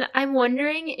 and I'm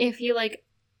wondering if you, like,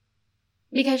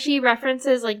 because she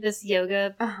references, like, this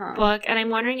yoga book, and I'm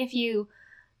wondering if you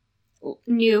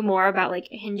knew more about, like,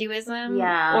 Hinduism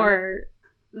or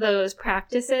those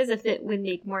practices, if it would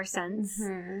make more sense.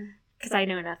 Because I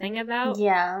know nothing about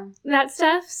that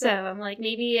stuff, so I'm like,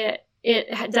 maybe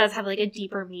it does have, like, a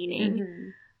deeper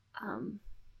meaning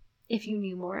if you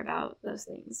knew more about those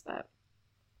things. But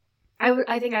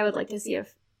I think I would like to see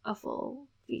a full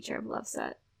feature of Love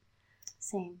Set.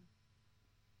 Same.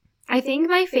 I think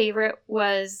my favorite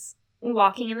was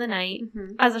Walking in the Night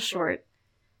as a short.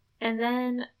 And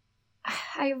then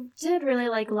I did really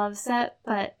like Love Set,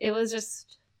 but it was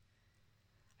just...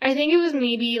 I think it was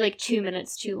maybe like 2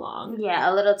 minutes too long.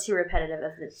 Yeah, a little too repetitive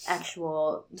of the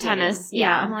actual tennis.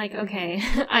 Yeah, I'm like, okay,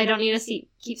 I don't need to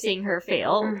keep seeing her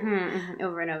fail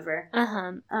over and over.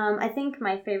 I think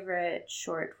my favorite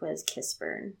short was Kiss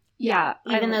Burn. Yeah,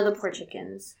 even though the poor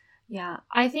chickens. Yeah,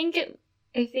 I think it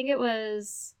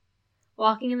was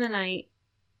Walking in the Night,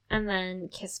 and then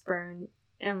Kiss Burn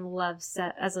and Love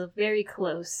Set as a very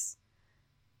close,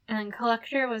 and then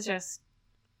Collector was just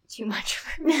too much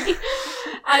for me.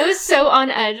 I was so on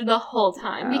edge the whole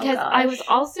time because I was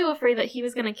also afraid that he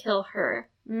was going to kill her.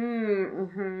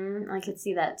 I could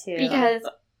see that too. Because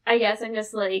I guess I'm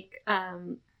just like,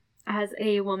 as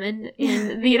a woman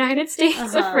in the United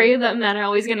States, afraid that men are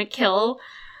always going to kill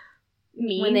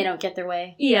me. When they don't get their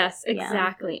way. Yes,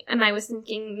 exactly. Yeah. And I was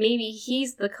thinking maybe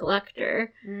he's the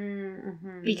Collector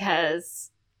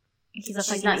because...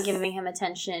 She's not giving him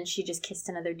attention. She just kissed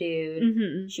another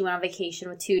dude. She went on vacation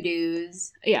with 2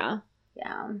 dudes. Yeah.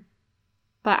 Yeah.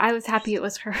 But I was happy it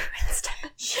was her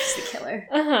instead. She's the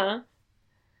killer.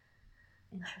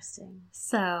 Interesting.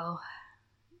 So.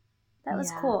 That was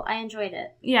cool. I enjoyed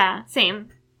it. Yeah, same.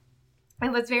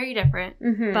 It was very different.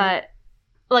 But,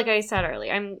 like I said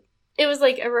earlier, it was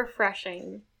like a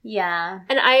refreshing. Yeah.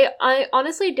 And I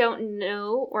honestly don't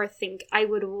know or think I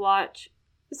would watch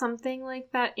something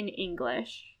like that in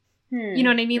English. You know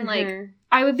what I mean? Like,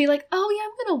 I would be like, oh yeah,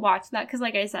 I'm gonna watch that, because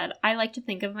like I said, I like to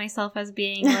think of myself as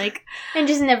being like and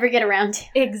just never get around to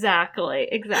exactly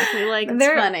like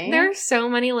there are so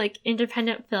many like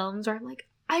independent films where I'm like,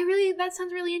 that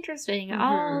sounds really interesting.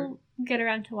 I'll get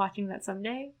around to watching that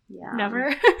someday.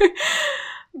 Never.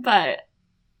 But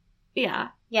yeah,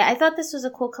 I thought this was a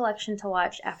cool collection to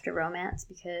watch after Romance,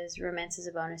 because Romance as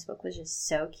a Bonus Book was just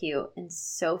so cute and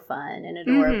so fun and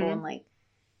adorable, and like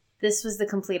this was the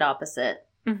complete opposite.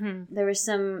 There were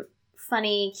some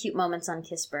funny, cute moments on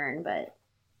Kiss Burn, but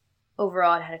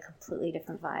overall it had a completely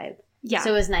different vibe. Yeah. So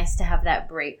it was nice to have that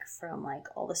break from like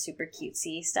all the super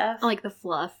cutesy stuff. Like the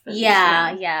fluff.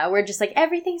 Yeah. We're just like,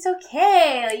 everything's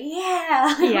okay.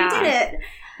 Like, we did it.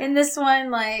 In this one,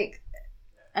 like,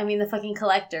 the fucking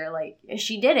collector, like,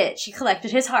 she did it. She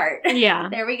collected his heart. Yeah.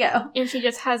 There we go. And she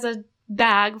just has a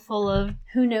bag full of...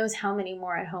 Who knows how many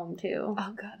more at home, too.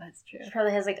 Oh, God, that's true. She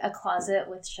probably has, like, a closet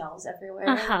with shelves everywhere.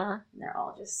 Uh-huh. And they're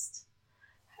all just...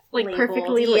 like, labeled.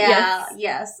 perfectly... Yeah,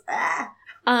 yes. Ah.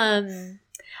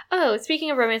 Oh,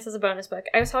 speaking of romance as a bonus book,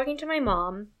 I was talking to my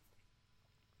mom,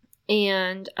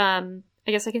 and, I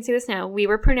guess I can say this now. We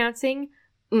were pronouncing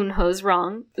Eunho's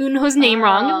name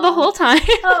wrong the whole time.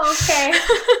 Oh, okay.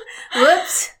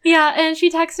 Whoops. Yeah, and she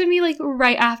texted me, like,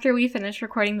 right after we finished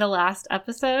recording the last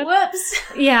episode. Whoops.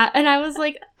 Yeah, and I was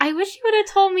like, I wish you would have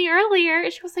told me earlier.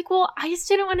 And she was like, well, I just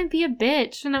didn't want to be a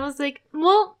bitch. And I was like,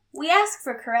 well... We ask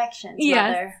for corrections,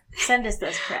 Mother. Send us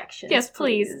those corrections. Yes,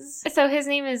 please. So his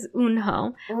name is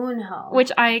Eunho. Eunho.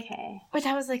 Which I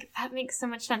was like, that makes so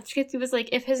much sense. Because he was like,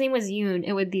 if his name was Yoon,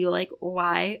 it would be like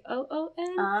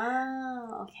Y-O-O-N.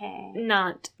 Oh, okay.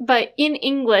 Not. But in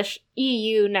English,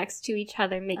 EU next to each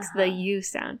other makes the U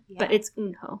sound. Yeah. But it's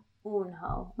Eunho.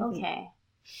 Eunho. Okay.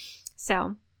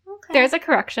 So... Okay. There's a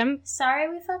correction. Sorry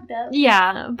we fucked up.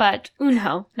 Yeah, but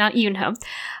Eunho, not Yoonho.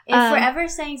 If we're ever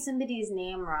saying somebody's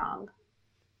name wrong,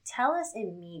 tell us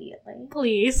immediately.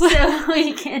 Please. So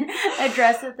we can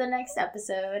address it the next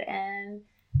episode and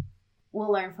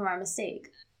we'll learn from our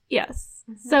mistake. Yes.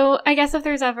 Mm-hmm. So I guess if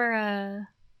there's ever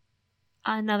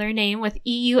another name with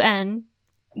E-U-N,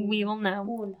 we will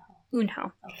know.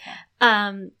 Eunho.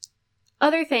 Okay.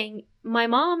 Other thing, my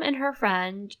mom and her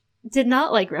friend... did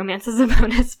not like romance as a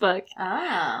bonus book.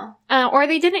 Oh. Or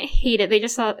they didn't hate it. They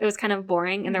just thought it was kind of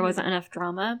boring and there wasn't enough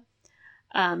drama.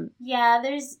 Yeah,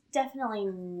 there's definitely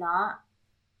not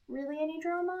really any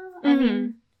drama. I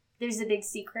mean, there's a big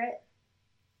secret.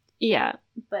 Yeah.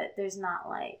 But there's not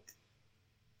like...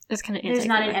 It's kind of there's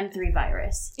not an M3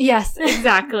 virus. Yes,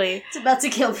 exactly. It's about to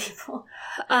kill people.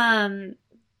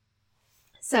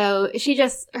 So she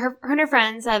just... Her and her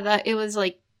friend said that it was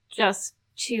like just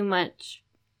too much...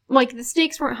 Like, the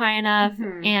stakes weren't high enough,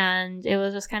 and it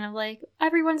was just kind of like,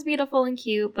 everyone's beautiful and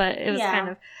cute, but it was kind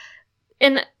of...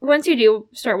 And once you do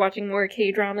start watching more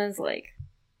K-dramas, like,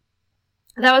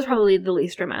 that was probably the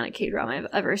least dramatic K-drama I've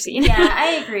ever seen. Yeah,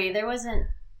 I agree. There wasn't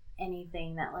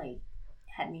anything that, like,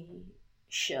 had me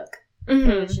shook. Mm-hmm.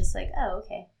 It was just like, oh,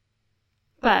 okay.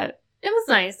 But it was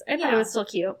nice. I thought it was still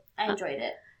cute. I enjoyed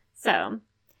it. So...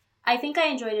 I think I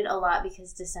enjoyed it a lot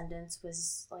because Descendants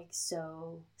was, like,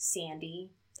 so sandy.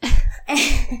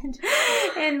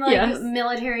 and like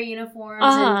military uniforms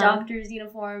and doctors'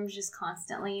 uniforms just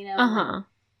constantly, you know.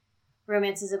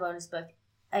 Romance is a bonus book.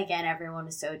 Again, everyone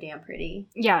was so damn pretty.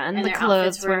 Yeah, and the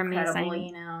clothes were incredible,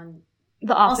 you know. And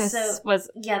the office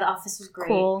was the office was great.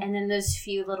 Cool. And then those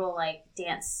few little like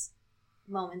dance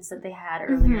moments that they had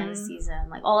earlier in the season,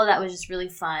 like all of that was just really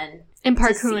fun. And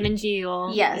Park Hoon and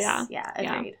Jihyo. Yes, yeah,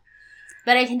 agreed. Yeah.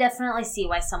 But I can definitely see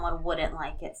why someone wouldn't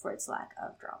like it for its lack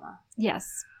of drama.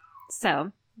 Yes.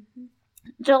 So,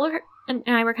 Jill and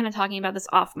I were kind of talking about this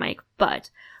off mic,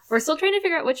 but we're still trying to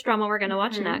figure out which drama we're going to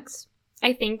watch next.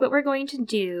 I think what we're going to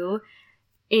do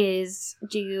is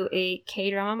do a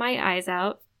K-drama My Eyes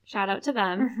Out. Shout out to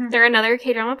them. They're another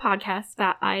K-drama podcast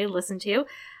that I listen to.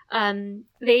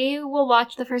 They will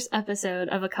watch the first episode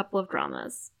of a couple of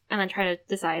dramas and then try to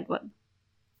decide what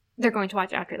they're going to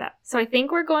watch after that. So I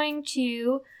think we're going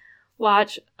to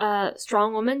watch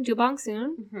Strong Woman, Do Bong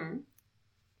Soon.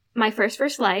 My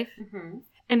First Life,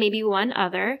 and maybe one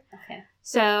other. Okay.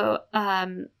 So,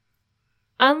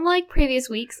 unlike previous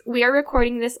weeks, we are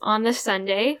recording this on the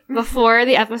Sunday before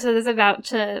the episode is about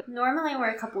to... Normally we're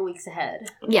a couple weeks ahead.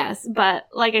 Yes, but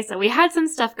like I said, we had some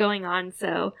stuff going on,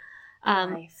 so...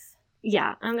 Life.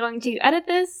 Yeah, I'm going to edit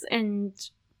this and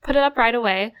put it up right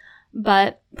away,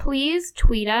 but please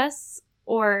tweet us,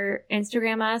 or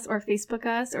Instagram us, or Facebook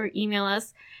us, or email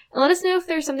us, and let us know if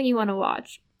there's something you want to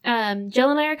watch.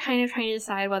 Jill and I are kind of trying to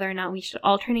decide whether or not we should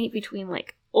alternate between,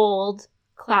 like, old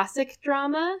classic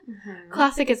drama.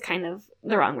 Classic is kind of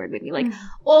the wrong word, maybe. Like,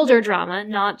 older drama,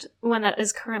 not one that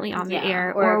is currently on the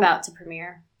air. Or about to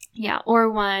premiere. Yeah, or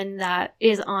one that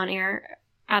is on air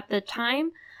at the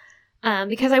time.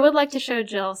 Because I would like to show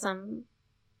Jill some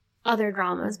other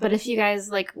dramas, but if you guys,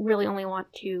 like, really only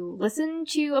want to listen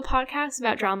to a podcast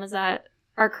about dramas that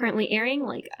are currently airing,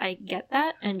 like, I get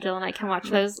that, and Jill and I can watch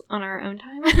those on our own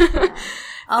time.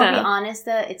 I'll be honest,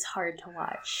 though, it's hard to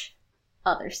watch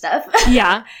other stuff.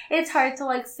 Yeah. It's hard to,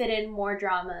 like, fit in more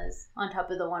dramas on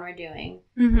top of the one we're doing,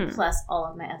 plus all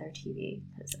of my other TV,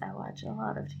 because I watch a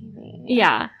lot of TV.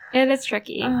 Yeah, it is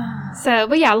tricky. So,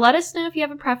 but yeah, let us know if you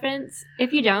have a preference.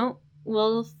 If you don't,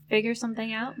 we'll figure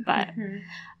something out, but,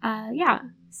 yeah.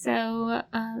 So,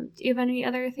 do you have any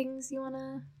other things you want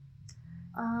to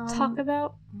talk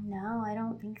about? No, I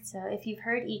don't think so. If you've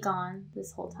heard Egon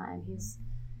this whole time, he's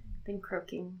been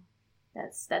croaking.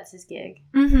 That's his gig.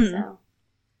 Mm-hmm. So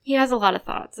he has a lot of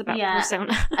thoughts about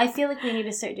Persona. I feel like we need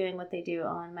to start doing what they do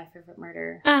on My Favorite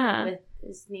Murder with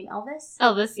his name Elvis.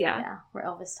 Elvis, yeah. Yeah, where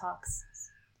Elvis talks.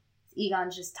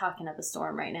 Egon's just talking up a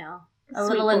storm right now. A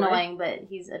little annoying, but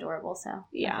he's adorable, so.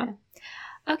 Yeah.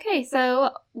 Okay,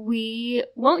 so we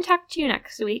won't talk to you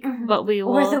next week, but we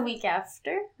will... Or the week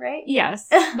after, right? Yes.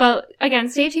 But, again,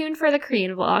 stay tuned for the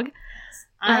Korean vlog.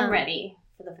 I'm ready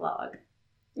for the vlog.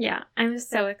 Yeah, I'm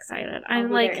so excited. I'll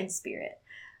be there in spirit.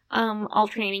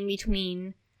 Alternating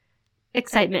between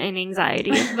excitement and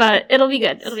anxiety, but it'll be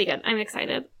good. It'll be good. I'm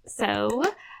excited. So,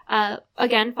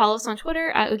 again, follow us on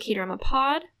Twitter at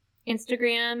OKDramaPod,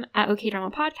 Instagram at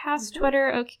OKDramaPodcast,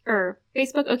 Twitter or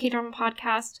Facebook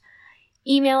OKDramaPodcast.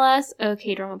 Email us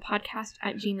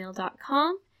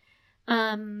okdramapodcast@gmail.com.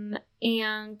 And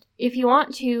if you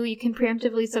want to, you can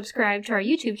preemptively subscribe to our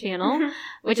YouTube channel,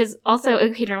 which is also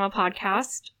OK Drama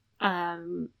Podcast.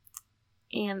 And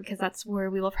because that's where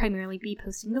we will primarily be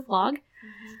posting the vlog.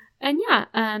 And yeah,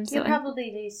 you'll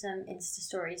probably do some Insta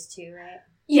stories too, right?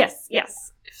 Yes.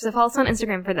 So follow us on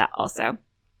Instagram for that also.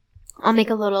 I'll make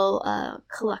a little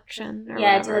collection or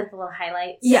whatever. Do like the little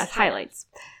highlights. Yes, highlights.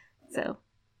 So,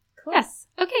 cool. Yes.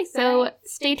 Okay, so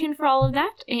stay tuned for all of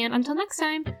that, and until next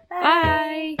time,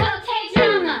 bye! OK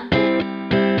Drama!